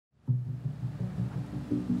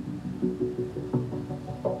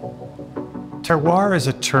Terroir is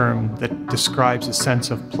a term that describes a sense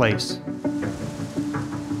of place.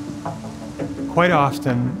 Quite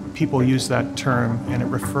often, people use that term and it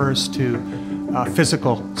refers to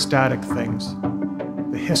physical, static things,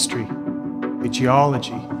 the history, the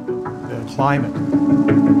geology, the climate.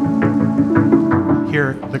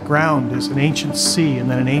 Here, the ground is an ancient sea and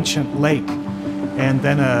then an ancient lake, and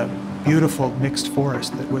then a beautiful mixed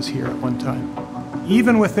forest that was here at one time.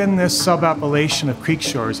 Even within this sub-appellation of creek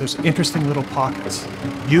shores, there's interesting little pockets,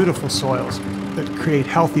 beautiful soils that create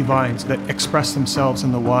healthy vines that express themselves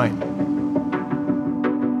in the wine.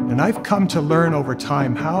 And I've come to learn over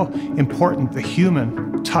time how important the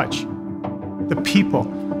human touch, the people,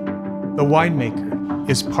 the winemaker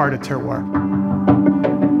is part of terroir.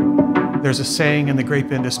 There's a saying in the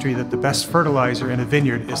grape industry that the best fertilizer in a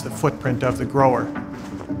vineyard is the footprint of the grower.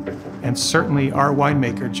 And certainly our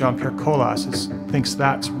winemaker, Jean-Pierre Colas, thinks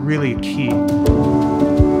that's really key.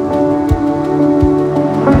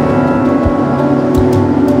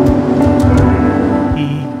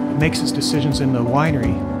 He makes his decisions in the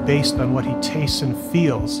winery based on what he tastes and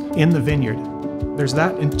feels in the vineyard. There's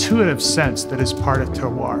that intuitive sense that is part of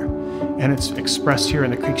terroir, and it's expressed here in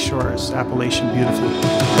the Creek Shores appellation beautifully.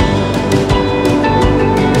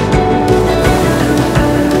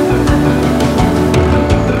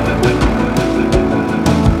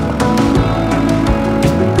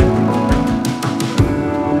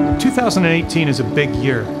 2018 is a big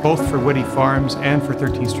year, both for Whitty Farms and for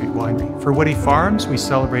 13th Street Winery. For Whitty Farms, we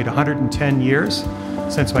celebrate 110 years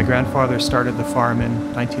since my grandfather started the farm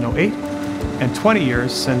in 1908, and 20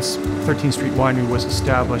 years since 13th Street Winery was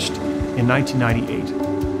established in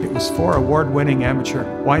 1998. It was 4 award-winning amateur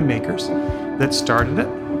winemakers that started it,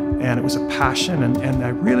 and it was a passion, and I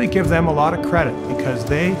really give them a lot of credit because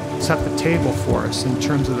they set the table for us in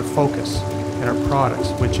terms of the focus in our products,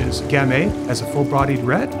 which is Gamay as a full-bodied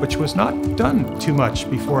red, which was not done too much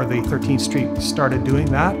before the 13th Street started doing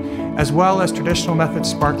that, as well as traditional method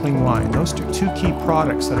sparkling wine. Those are 2 key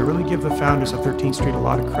products that I really give the founders of 13th Street a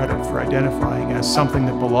lot of credit for identifying as something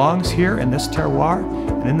that belongs here in this terroir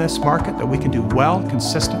and in this market that we can do well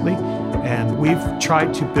consistently, and we've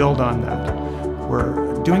tried to build on that.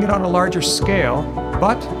 We're doing it on a larger scale,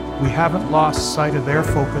 but we haven't lost sight of their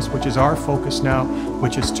focus, which is our focus now,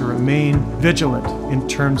 which is to remain vigilant in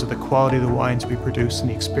terms of the quality of the wines we produce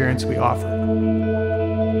and the experience we offer.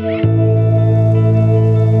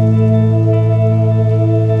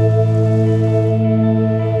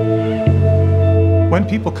 When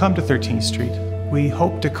people come to 13th Street, we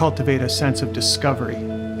hope to cultivate a sense of discovery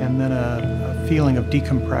and then a feeling of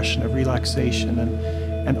decompression, of relaxation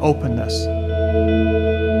and openness.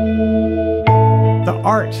 The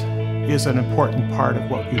art is an important part of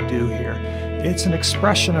what we do here. It's an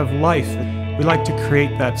expression of life. We like to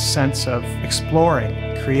create that sense of exploring,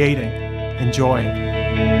 creating, enjoying.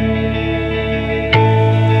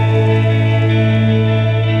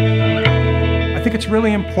 I think it's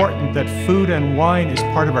really important that food and wine is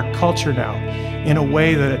part of our culture now in a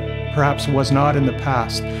way that it perhaps was not in the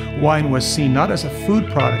past. Wine was seen not as a food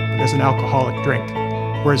product, but as an alcoholic drink.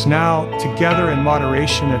 Whereas now, together in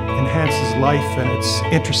moderation, it enhances life and it's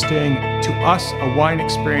interesting. To us, a wine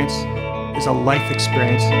experience is a life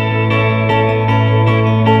experience.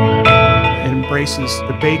 It embraces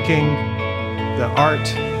the baking, the art,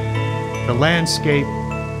 the landscape.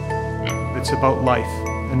 It's about life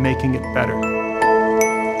and making it better.